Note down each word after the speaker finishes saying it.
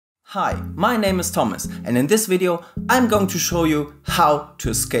Hi, my name is Thomas, and in this video I'm going to show you how to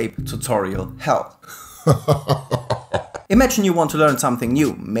escape tutorial hell. Imagine you want to learn something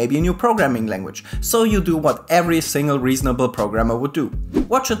new, maybe a new programming language, so you do what every single reasonable programmer would do.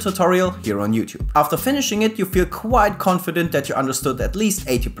 Watch a tutorial here on YouTube. After finishing it, you feel quite confident that you understood at least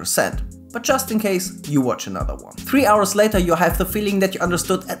 80%. But just in case, you watch another one. 3 hours later, you have the feeling that you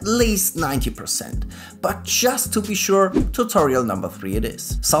understood at least 90%. But just to be sure, tutorial number 3 it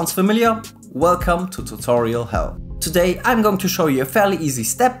is. Sounds familiar? Welcome to tutorial hell. Today I'm going to show you a fairly easy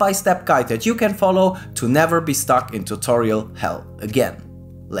step-by-step guide that you can follow to never be stuck in tutorial hell again.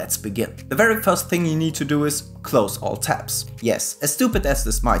 Let's begin. The very first thing you need to do is close all tabs. Yes, as stupid as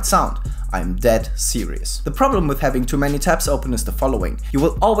this might sound, I'm dead serious. The problem with having too many tabs open is the following. You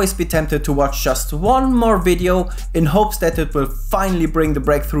will always be tempted to watch just one more video in hopes that it will finally bring the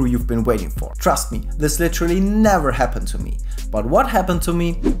breakthrough you've been waiting for. Trust me, this literally never happened to me. But what happened to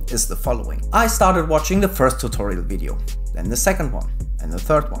me is the following. I started watching the first tutorial video, then the second one, and the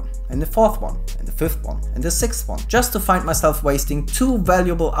third one, and the fourth one, and the fifth one, and the sixth one, just to find myself wasting 2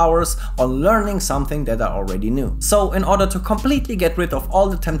 valuable hours on learning something that I already knew. So in order to completely get rid of all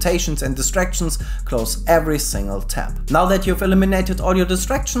the temptations and distractions, close every single tab. Now that you've eliminated all your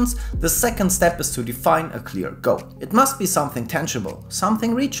distractions, the second step is to define a clear goal. It must be something tangible,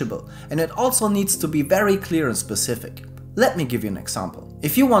 something reachable, and it also needs to be very clear and specific. Let me give you an example.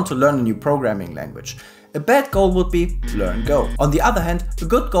 If you want to learn a new programming language, a bad goal would be learn Go. On the other hand, a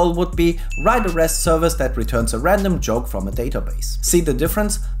good goal would be write a REST service that returns a random joke from a database. See the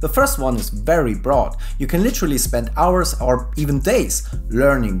difference? The first one is very broad. You can literally spend hours or even days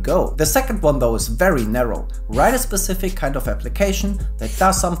learning Go. The second one though is very narrow. Write a specific kind of application that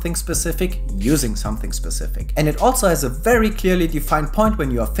does something specific using something specific. And it also has a very clearly defined point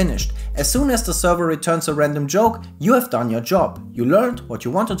when you are finished. As soon as the server returns a random joke, you have done your job. You learned what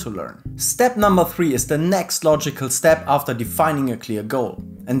you wanted to learn. Step number 3 is the next logical step after defining a clear goal,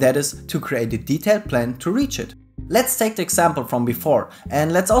 and that is to create a detailed plan to reach it. Let's take the example from before,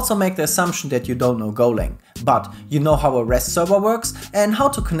 and let's also make the assumption that you don't know Golang, but you know how a REST server works and how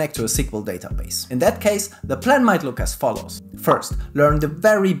to connect to a SQL database. In that case, the plan might look as follows. First, learn the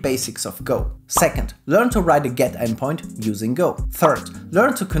very basics of Go. Second, learn to write a GET endpoint using Go. Third,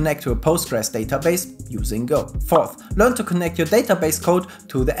 learn to connect to a Postgres database using Go. Fourth, learn to connect your database code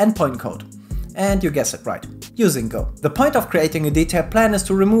to the endpoint code. And you guessed it right, using Go. The point of creating a detailed plan is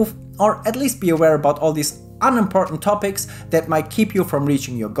to remove, or at least be aware about all these unimportant topics that might keep you from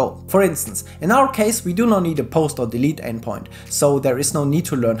reaching your goal. For instance, in our case, we do not need a post or delete endpoint, so there is no need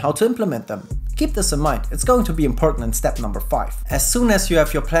to learn how to implement them. Keep this in mind, it's going to be important in step number 5. As soon as you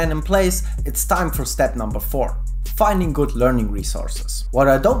have your plan in place, it's time for step number 4. Finding good learning resources. What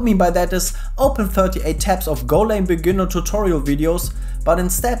I don't mean by that is open 38 tabs of Golang beginner tutorial videos, but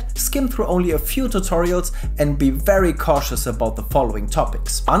instead skim through only a few tutorials and be very cautious about the following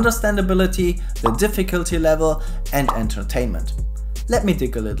topics: understandability, the difficulty level, and entertainment. Let me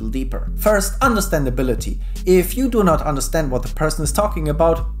dig a little deeper. First, understandability. If you do not understand what the person is talking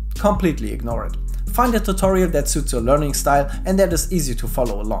about, completely ignore it. Find a tutorial that suits your learning style and that is easy to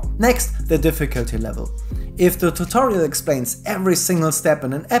follow along. Next, the difficulty level. If the tutorial explains every single step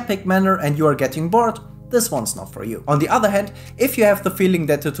in an epic manner and you are getting bored, this one's not for you. On the other hand, if you have the feeling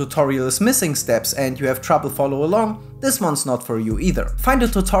that the tutorial is missing steps and you have trouble follow along, this one's not for you either. Find a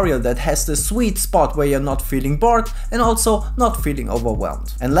tutorial that has the sweet spot where you're not feeling bored and also not feeling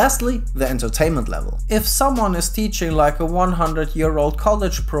overwhelmed. And lastly, the entertainment level. If someone is teaching like a 100-year-old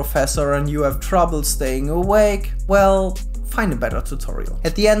college professor and you have trouble staying awake, well, find a better tutorial.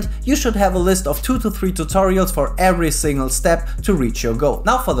 At the end, you should have a list of 2 to 3 tutorials for every single step to reach your goal.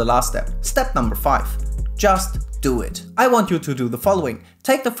 Now for the last step, step number 5. Just do it. I want you to do the following.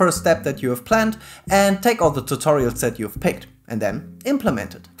 Take the first step that you have planned and take all the tutorials that you've picked and then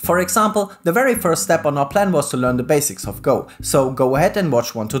implement it. For example, the very first step on our plan was to learn the basics of Go, so go ahead and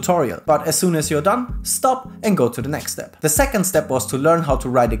watch one tutorial. But as soon as you're done, stop and go to the next step. The second step was to learn how to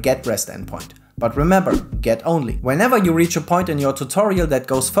write a GET REST endpoint. But remember, GET only. Whenever you reach a point in your tutorial that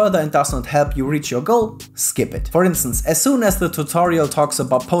goes further and does not help you reach your goal, skip it. For instance, as soon as the tutorial talks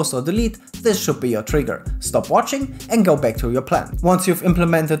about post or delete, this should be your trigger. Stop watching and go back to your plan. Once you've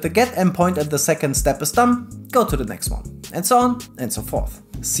implemented the GET endpoint and the second step is done, go to the next one. And so on and so forth.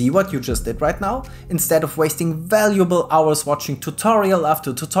 See what you just did right now? Instead of wasting valuable hours watching tutorial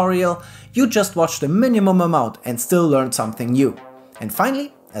after tutorial, you just watched the minimum amount and still learned something new. And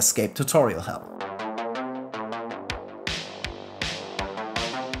finally, escape tutorial hell.